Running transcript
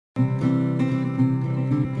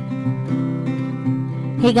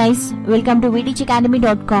Hey guys, welcome to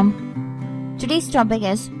vteachacademy.com. Today's topic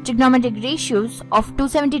is trigonometric ratios of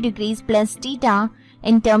 270 degrees plus theta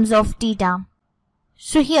in terms of theta.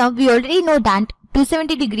 So here we already know that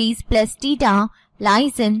 270 degrees plus theta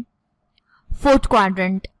lies in fourth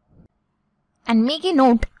quadrant. And make a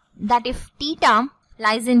note that if theta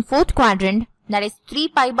lies in fourth quadrant, that is 3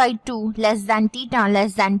 pi by 2 less than theta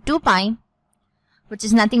less than 2 pi, which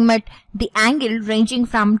is nothing but the angle ranging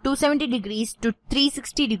from 270 degrees to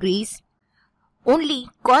 360 degrees, only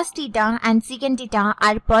cos theta and secant theta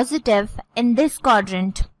are positive in this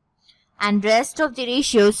quadrant and rest of the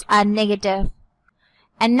ratios are negative.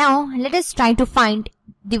 And now let us try to find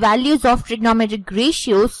the values of trigonometric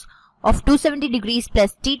ratios of 270 degrees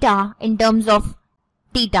plus theta in terms of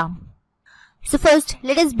theta. So first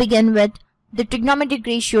let us begin with the trigonometric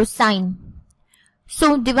ratio sine.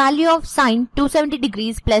 So the value of sine 270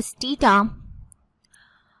 degrees plus theta,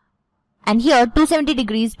 and here 270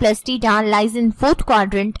 degrees plus theta lies in fourth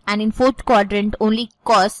quadrant, and in fourth quadrant only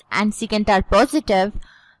cos and secant are positive.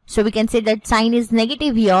 So we can say that sine is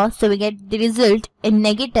negative here, so we get the result in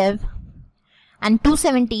negative and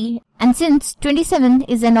 270, and since 27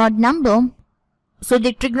 is an odd number, so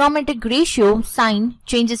the trigonometric ratio sine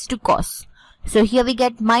changes to cos. So here we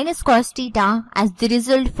get minus cos theta as the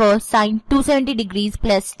result for sine 270 degrees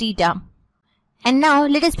plus theta. And now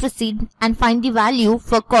let us proceed and find the value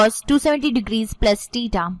for cos 270 degrees plus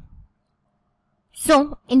theta.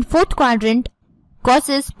 So in fourth quadrant, cos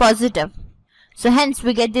is positive. So hence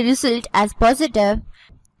we get the result as positive.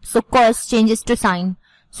 So cos changes to sine.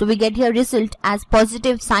 So we get here result as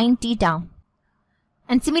positive sine theta.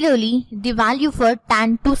 And similarly, the value for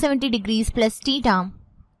tan 270 degrees plus theta.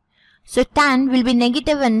 So tan will be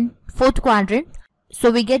negative in fourth quadrant. So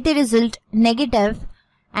we get the result negative,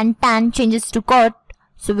 and tan changes to cot.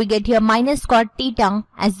 So we get here minus cot theta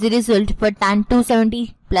as the result for tan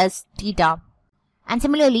 270 plus theta. And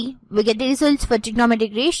similarly, we get the results for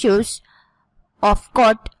trigonometric ratios of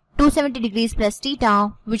cot 270 degrees plus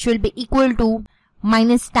theta, which will be equal to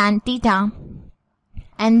minus tan theta.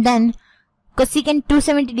 And then cosecant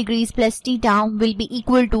 270 degrees plus theta will be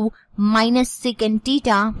equal to minus secant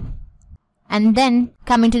theta. And then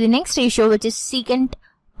coming to the next ratio, which is secant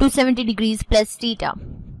 270 degrees plus theta.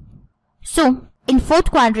 So in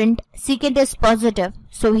fourth quadrant, secant is positive.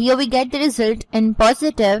 So here we get the result in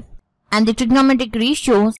positive, and the trigonometric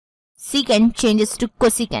ratio secant changes to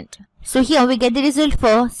cosecant. So here we get the result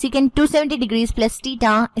for secant 270 degrees plus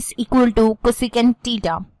theta is equal to cosecant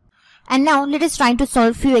theta. And now let us try to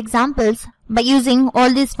solve few examples by using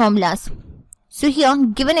all these formulas. So here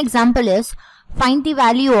given example is find the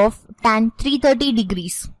value of tan 330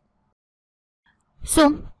 degrees.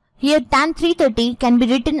 So here tan 330 can be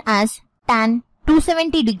written as tan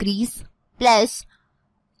 270 degrees plus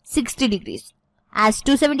 60 degrees, as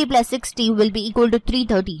 270 plus 60 will be equal to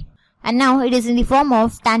 330. And now it is in the form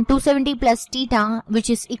of tan 270 plus theta, which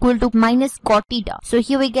is equal to minus cot theta. So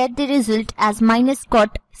here we get the result as minus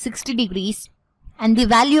cot 60 degrees, and the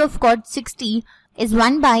value of cot 60 is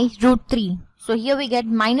 1 by root 3. So here we get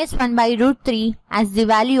minus 1 by root 3 as the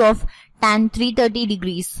value of tan 330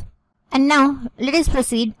 degrees. And now let us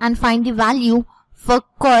proceed and find the value for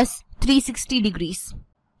cos 360 degrees.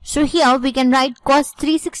 So here we can write cos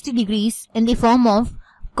 360 degrees in the form of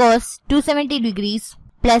cos 270 degrees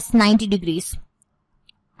plus 90 degrees,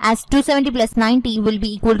 as 270 plus 90 will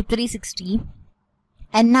be equal to 360.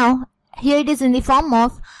 And now here it is in the form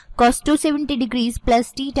of cos 270 degrees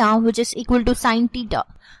plus theta, which is equal to sin theta.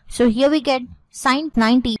 So here we get sin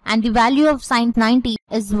 90, and the value of sin 90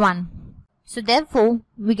 is 1. So therefore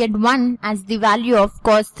we get 1 as the value of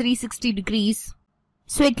cos 360 degrees.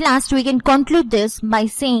 So at last we can conclude this by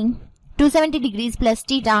saying 270 degrees plus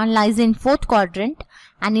theta lies in fourth quadrant,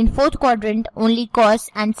 and in fourth quadrant only cos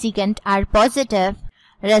and secant are positive,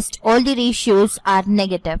 rest all the ratios are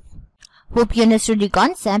negative. Hope you understood the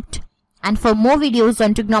concept, and for more videos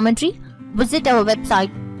on trigonometry, visit our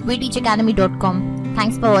website vteachacademy.com.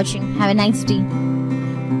 Thanks for watching. Have a nice day.